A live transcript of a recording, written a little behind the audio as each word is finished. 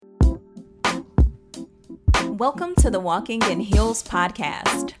Welcome to the Walking in H.E.A.L.S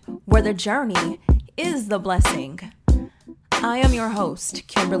podcast, where the journey is the blessing. I am your host,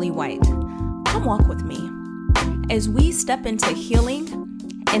 Kimberly White. Come walk with me as we step into healing,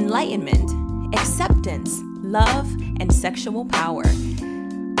 enlightenment, acceptance, love, and sexual power,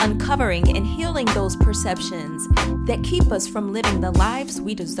 uncovering and healing those perceptions that keep us from living the lives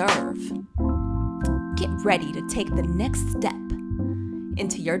we deserve. Get ready to take the next step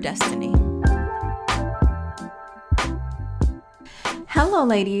into your destiny. Hello,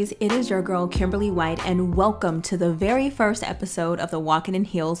 ladies. It is your girl, Kimberly White, and welcome to the very first episode of the Walking in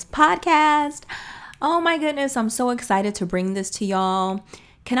H.E.A.L.S podcast. Oh my goodness, I'm so excited to bring this to y'all.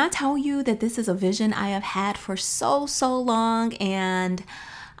 Can I tell you that this is a vision I have had for so long? And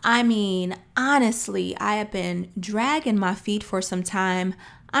I mean, honestly, I have been dragging my feet for some time,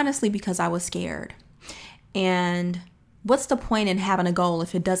 honestly, because I was scared. And what's the point in having a goal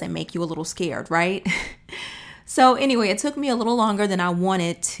if it doesn't make you a little scared, right? So anyway, it took me a little longer than I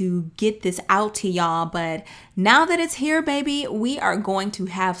wanted to get this out to y'all, but now that it's here, baby, we are going to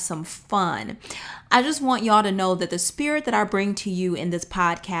have some fun. I just want y'all to know that the spirit that I bring to you in this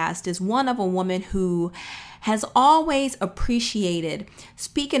podcast is one of a woman who has always appreciated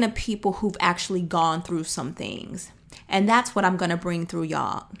speaking to people who've actually gone through some things. And that's what I'm going to bring through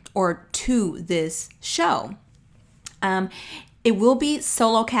y'all or to this show. It will be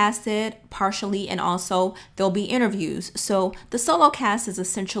solo casted partially, and also there'll be interviews. So the solo cast is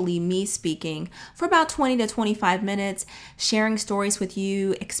essentially me speaking for about 20 to 25 minutes, sharing stories with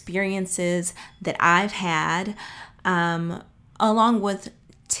you, experiences that I've had, along with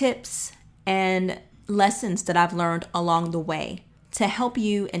tips and lessons that I've learned along the way to help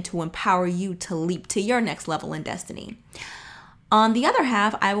you and to empower you to leap to your next level in destiny. On the other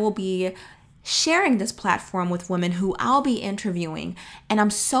half, I will be sharing this platform with women who I'll be interviewing. And I'm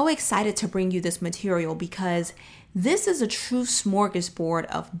so excited to bring you this material because this is a true smorgasbord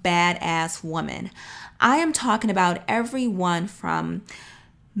of badass women. I am talking about everyone from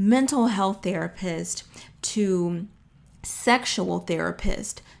mental health therapist to sexual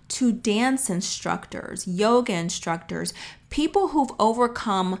therapist to dance instructors, yoga instructors, people who've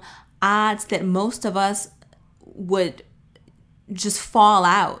overcome odds that most of us would just fall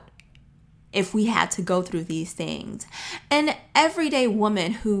out if we had to go through these things. And everyday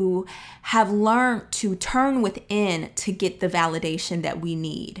women who have learned to turn within to get the validation that we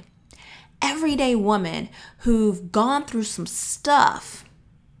need. Everyday women who've gone through some stuff,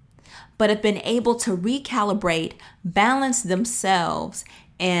 but have been able to recalibrate, balance themselves,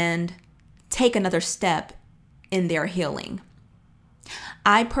 and take another step in their healing.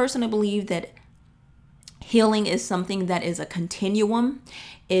 I personally believe that healing is something that is a continuum.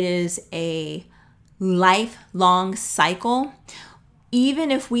 It is a lifelong cycle.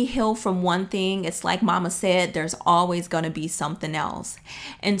 Even if we heal from one thing, it's like Mama said, there's always going to be something else.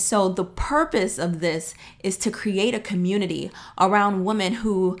 And so the purpose of this is to create a community around women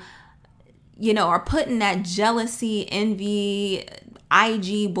who, are putting that jealousy, envy,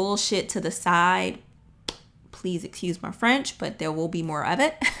 IG bullshit to the side. Please excuse my French, but there will be more of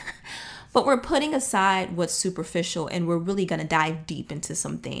it. But we're putting aside what's superficial and we're really going to dive deep into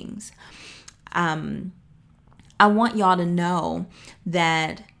some things. I want y'all to know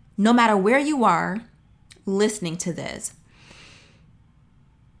that no matter where you are listening to this,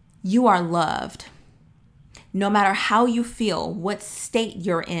 you are loved. No matter how you feel, what state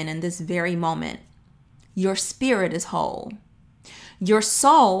you're in this very moment, your spirit is whole. Your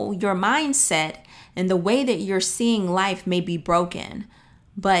soul, your mindset, and the way that you're seeing life may be broken,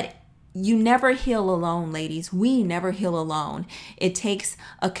 but you never heal alone, ladies. We never heal alone. It takes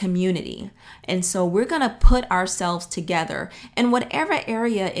a community. And so we're going to put ourselves together in whatever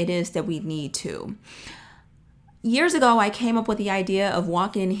area it is that we need to. Years ago, I came up with the idea of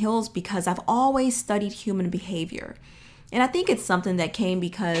walking in heels because I've always studied human behavior. And I think it's something that came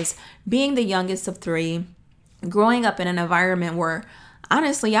because being the youngest of three, growing up in an environment where,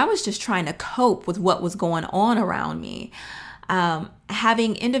 honestly, I was just trying to cope with what was going on around me.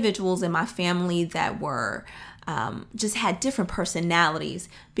 Having individuals in my family that were just had different personalities,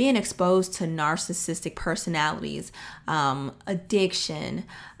 being exposed to narcissistic personalities, addiction,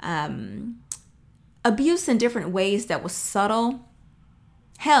 abuse in different ways that was subtle.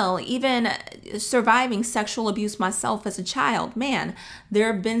 Hell, even surviving sexual abuse myself as a child. Man,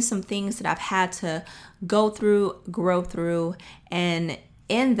 there have been some things that I've had to go through, grow through, and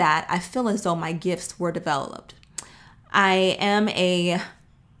in that, I feel as though my gifts were developed. I am a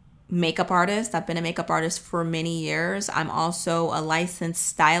makeup artist. I've been a makeup artist for many years. I'm also a licensed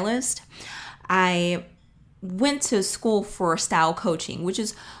stylist. I went to school for style coaching, which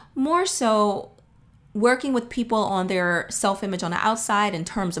is more so working with people on their self-image on the outside in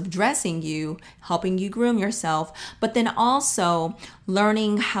terms of dressing you, helping you groom yourself, but then also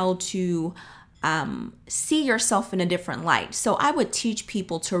learning how to see yourself in a different light. So I would teach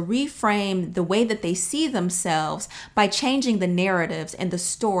people to reframe the way that they see themselves by changing the narratives and the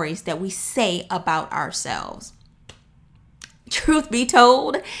stories that we say about ourselves. Truth be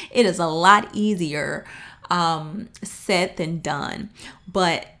told, it is a lot easier said than done.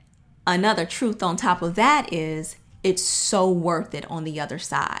 But another truth on top of that is it's so worth it on the other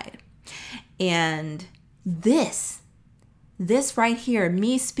side. And this right here,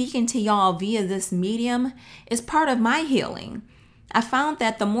 me speaking to y'all via this medium, is part of my healing. I found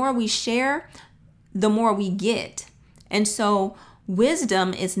that the more we share, the more we get. And so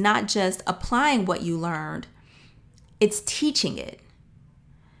wisdom is not just applying what you learned, it's teaching it.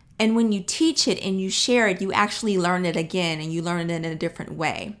 And when you teach it and you share it, you actually learn it again, and you learn it in a different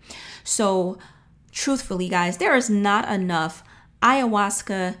way. So truthfully, guys, there is not enough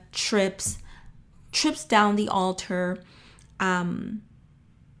ayahuasca trips down the altar,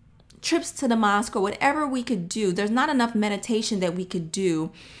 trips to the mosque, or whatever we could do. There's not enough meditation that we could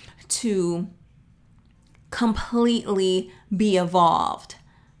do to completely be evolved.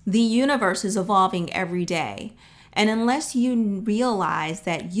 The universe is evolving every day. And unless you realize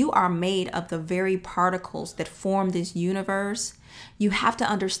that you are made of the very particles that form this universe, you have to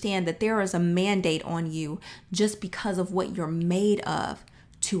understand that there is a mandate on you just because of what you're made of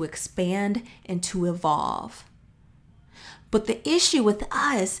to expand and to evolve. But the issue with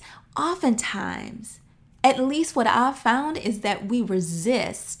us, oftentimes, at least what I've found, is that we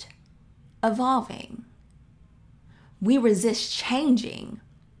resist evolving. We resist changing.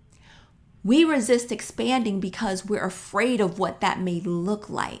 We resist expanding because we're afraid of what that may look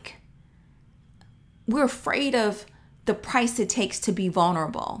like. We're afraid of the price it takes to be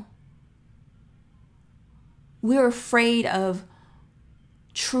vulnerable. We're afraid of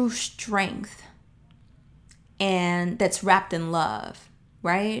true strength, and that's wrapped in love,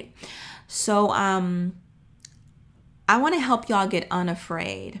 right? So I want to help y'all get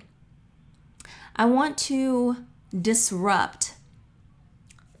unafraid. I want to disrupt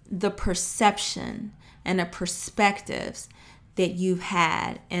the perception and the perspectives that you've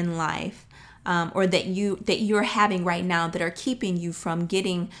had in life, or that you're having right now, that are keeping you from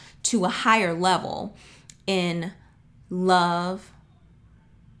getting to a higher level in love,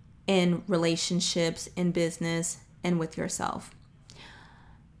 in relationships, in business, and with yourself.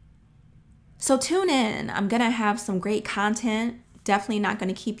 So tune in. I'm going to have some great content. Definitely not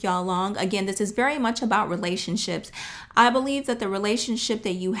going to keep y'all long. Again, this is very much about relationships. I believe that the relationship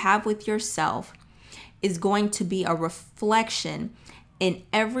that you have with yourself is going to be a reflection in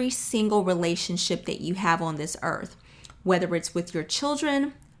every single relationship that you have on this earth, whether it's with your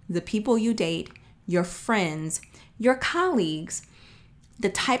children, the people you date, your friends, your colleagues, the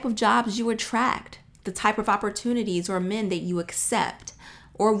type of jobs you attract, the type of opportunities or men that you accept,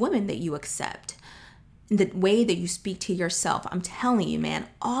 or women that you accept, the way that you speak to yourself. I'm telling you, man,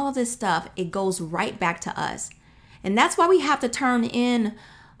 all of this stuff, it goes right back to us. And that's why we have to turn in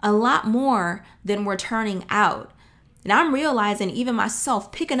a lot more than we're turning out. And I'm realizing, even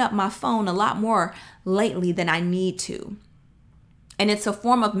myself, picking up my phone a lot more lately than I need to. And it's a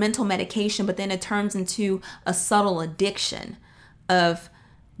form of mental medication, but then it turns into a subtle addiction of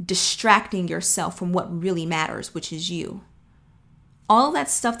distracting yourself from what really matters, which is you. All of that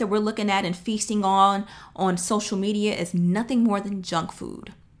stuff that we're looking at and feasting on social media is nothing more than junk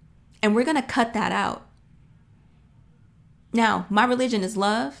food. And we're going to cut that out. Now, my religion is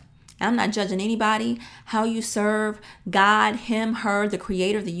love. I'm not judging anybody, how you serve God, him, her, the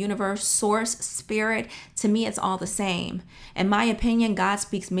creator, the universe, source, spirit. To me, it's all the same. In my opinion, God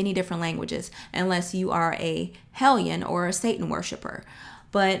speaks many different languages, unless you are a hellion or a Satan worshiper.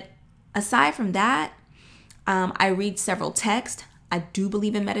 But aside from that, I read several texts. I do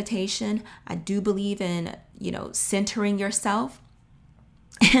believe in meditation. I do believe in, centering yourself.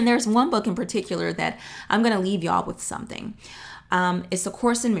 And there's one book in particular that I'm going to leave y'all with something. It's A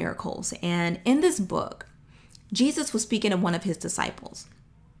Course in Miracles. And in this book, Jesus was speaking to one of his disciples.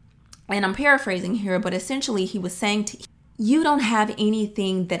 And I'm paraphrasing here, but essentially he was saying to you, don't have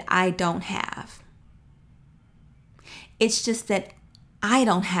anything that I don't have. It's just that I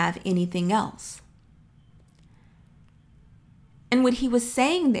don't have anything else. And what he was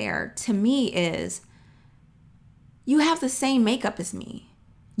saying there to me is, you have the same makeup as me.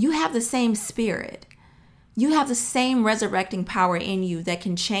 You have the same spirit. You have the same resurrecting power in you that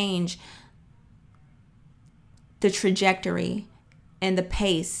can change the trajectory and the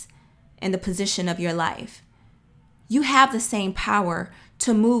pace and the position of your life. You have the same power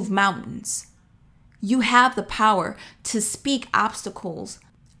to move mountains. You have the power to speak obstacles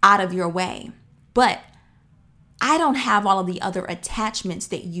out of your way. But I don't have all of the other attachments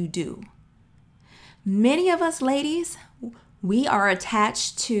that you do. Many of us ladies, we are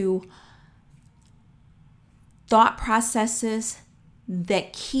attached to thought processes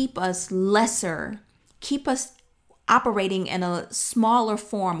that keep us lesser, keep us operating in a smaller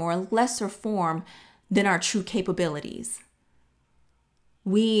form or a lesser form than our true capabilities.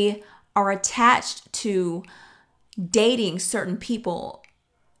 We are attached to dating certain people.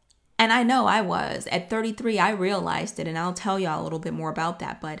 And I know I was. At 33, I realized it, and I'll tell y'all a little bit more about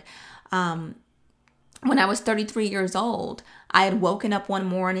that. But when I was 33 years old, I had woken up one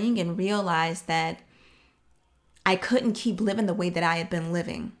morning and realized that I couldn't keep living the way that I had been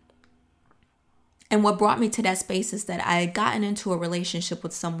living. And what brought me to that space is that I had gotten into a relationship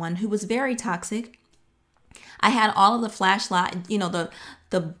with someone who was very toxic. I had all of the flashlight,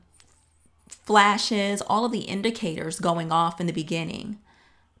 the flashes, all of the indicators going off in the beginning.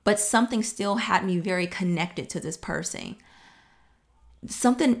 But something still had me very connected to this person.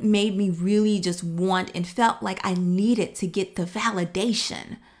 Something made me really just want and felt like I needed to get the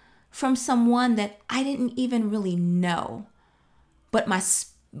validation from someone that I didn't even really know. But my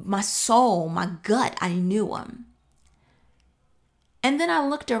soul, my gut, I knew him. And then I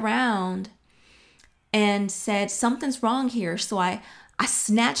looked around and said, something's wrong here. So I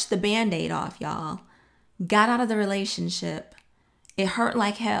snatched the Band-Aid off, y'all. Got out of the relationship. It hurt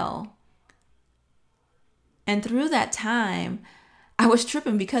like hell. And through that time, I was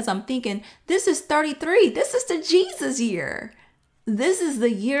tripping because I'm thinking, this is 33. This is the Jesus year. This is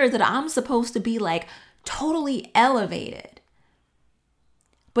the year that I'm supposed to be like totally elevated.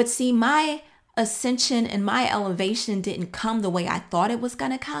 But see, my ascension and my elevation didn't come the way I thought it was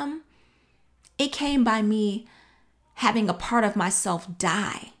going to come. It came by me having a part of myself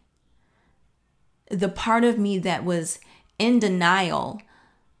die. The part of me that was in denial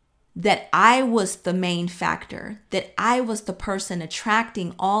that I was the main factor, that I was the person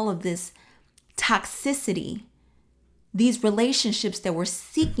attracting all of this toxicity, these relationships that were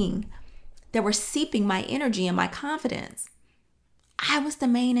seeping my energy and my confidence. I was the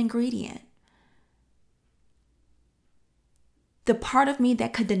main ingredient. The part of me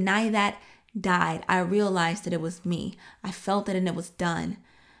that could deny that died. I realized that it was me. I felt it and it was done.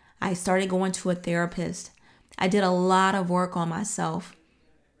 I started going to a therapist. I did a lot of work on myself.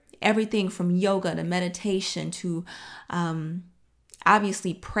 Everything from yoga to meditation to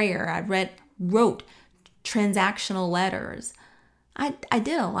obviously prayer. I wrote transactional letters. I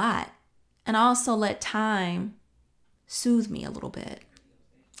did a lot. And I also let time soothe me a little bit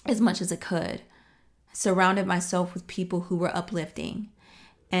as much as it could. I surrounded myself with people who were uplifting.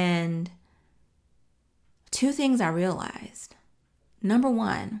 And two things I realized. Number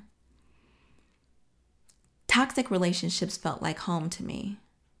one, toxic relationships felt like home to me.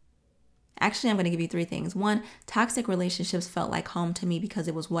 Actually, I'm going to give you three things. One, toxic relationships felt like home to me because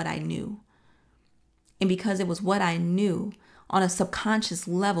it was what I knew. And because it was what I knew on a subconscious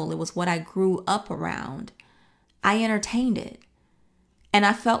level, it was what I grew up around. I entertained it. And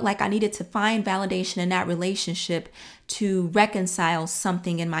I felt like I needed to find validation in that relationship to reconcile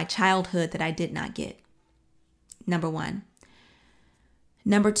something in my childhood that I did not get. Number one.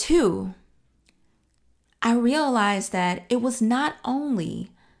 Number two, I realized that it was not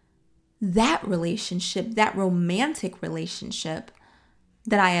only that relationship, that romantic relationship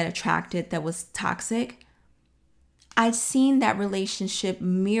that I had attracted that was toxic. I'd seen that relationship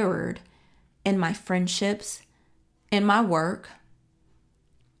mirrored in my friendships, in my work,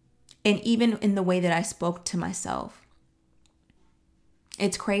 and even in the way that I spoke to myself.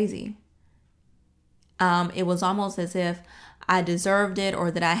 It's crazy. It was almost as if I deserved it or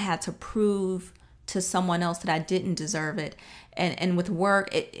that I had to prove to someone else that I didn't deserve it. And with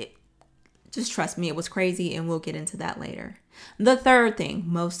work, it just trust me, it was crazy, and we'll get into that later. The third thing,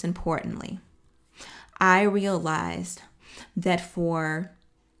 most importantly, I realized that for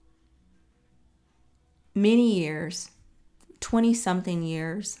many years, 20-something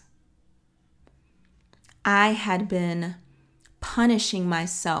years, I had been punishing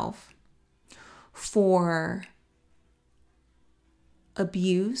myself for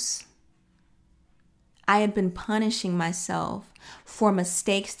abuse. I had been punishing myself for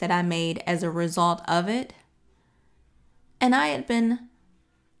mistakes that I made as a result of it. And I had been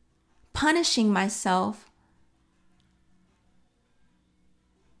punishing myself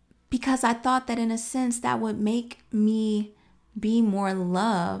because I thought that in a sense that would make me be more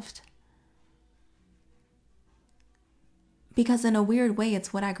loved. Because in a weird way,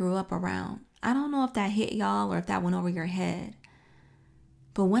 it's what I grew up around. I don't know if that hit y'all or if that went over your head.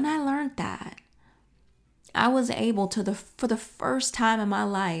 But when I learned that, I was able to, for the first time in my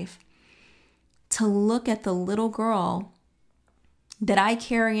life, to look at the little girl that I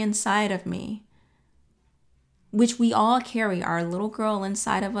carry inside of me, which we all carry, our little girl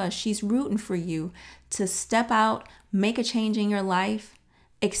inside of us. She's rooting for you to step out, make a change in your life,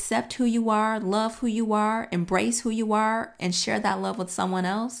 accept who you are, love who you are, embrace who you are, and share that love with someone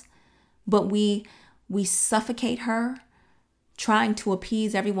else. But we suffocate her, trying to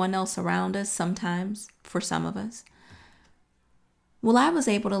appease everyone else around us sometimes, for some of us. Well, I was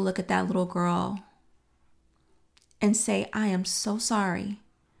able to look at that little girl and say, I am so sorry.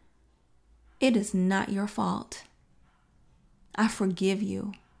 It is not your fault. I forgive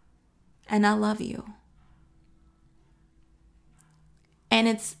you and I love you. And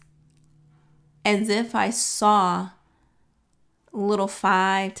it's as if I saw little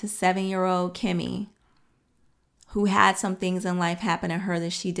 5 to 7-year-old Kimmy, who had some things in life happen to her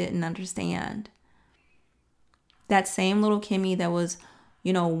that she didn't understand. That same little Kimmy that was,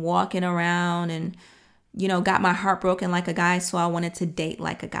 walking around and, got my heart broken like a guy, so I wanted to date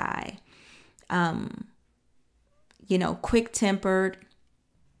like a guy. Quick-tempered,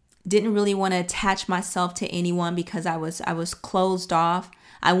 didn't really want to attach myself to anyone because I was closed off.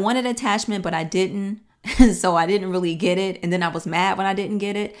 I wanted attachment, but I didn't. So I didn't really get it. And then I was mad when I didn't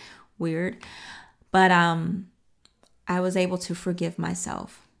get it. Weird. But I was able to forgive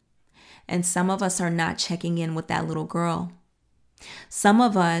myself. And some of us are not checking in with that little girl. Some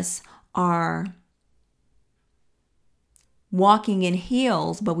of us are walking in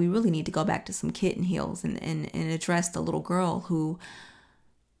heels, but we really need to go back to some kitten heels and address the little girl who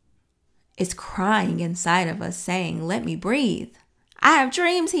is crying inside of us saying, let me breathe. I have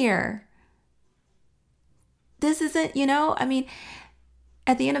dreams here. This isn't,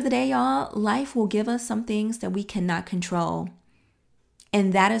 at the end of the day, y'all, life will give us some things that we cannot control.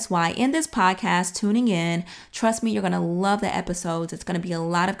 And that is why in this podcast, tuning in, trust me, you're going to love the episodes. It's going to be a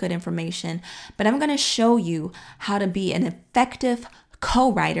lot of good information, but I'm going to show you how to be an effective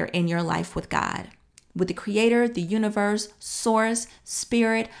co-writer in your life with God, with the Creator, the universe, source,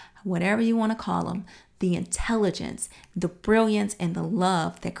 spirit, whatever you want to call them, the intelligence, the brilliance, and the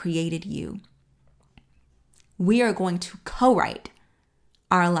love that created you. We are going to co-write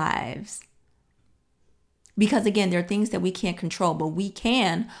our lives. Because again, there are things that we can't control, but we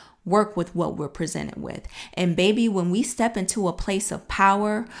can work with what we're presented with. And baby, when we step into a place of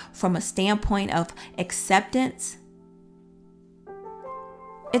power from a standpoint of acceptance,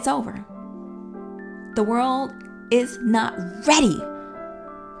 it's over. The world is not ready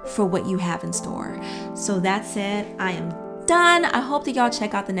for what you have in store. So that said, I am done. I hope that y'all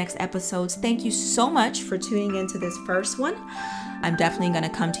check out the next episodes. Thank you so much for tuning into this first one. I'm definitely going to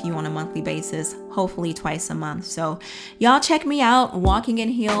come to you on a monthly basis, hopefully twice a month. So y'all check me out, Walking in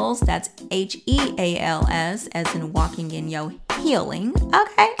Heels. That's H.E.A.L.S, as in walking in your healing.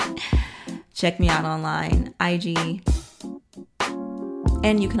 Okay. Check me out online, IG.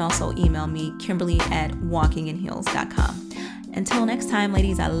 And you can also email me, Kimberly@walkinginheels.com. Until next time,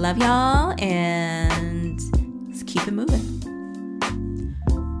 ladies, I love y'all and let's keep it moving.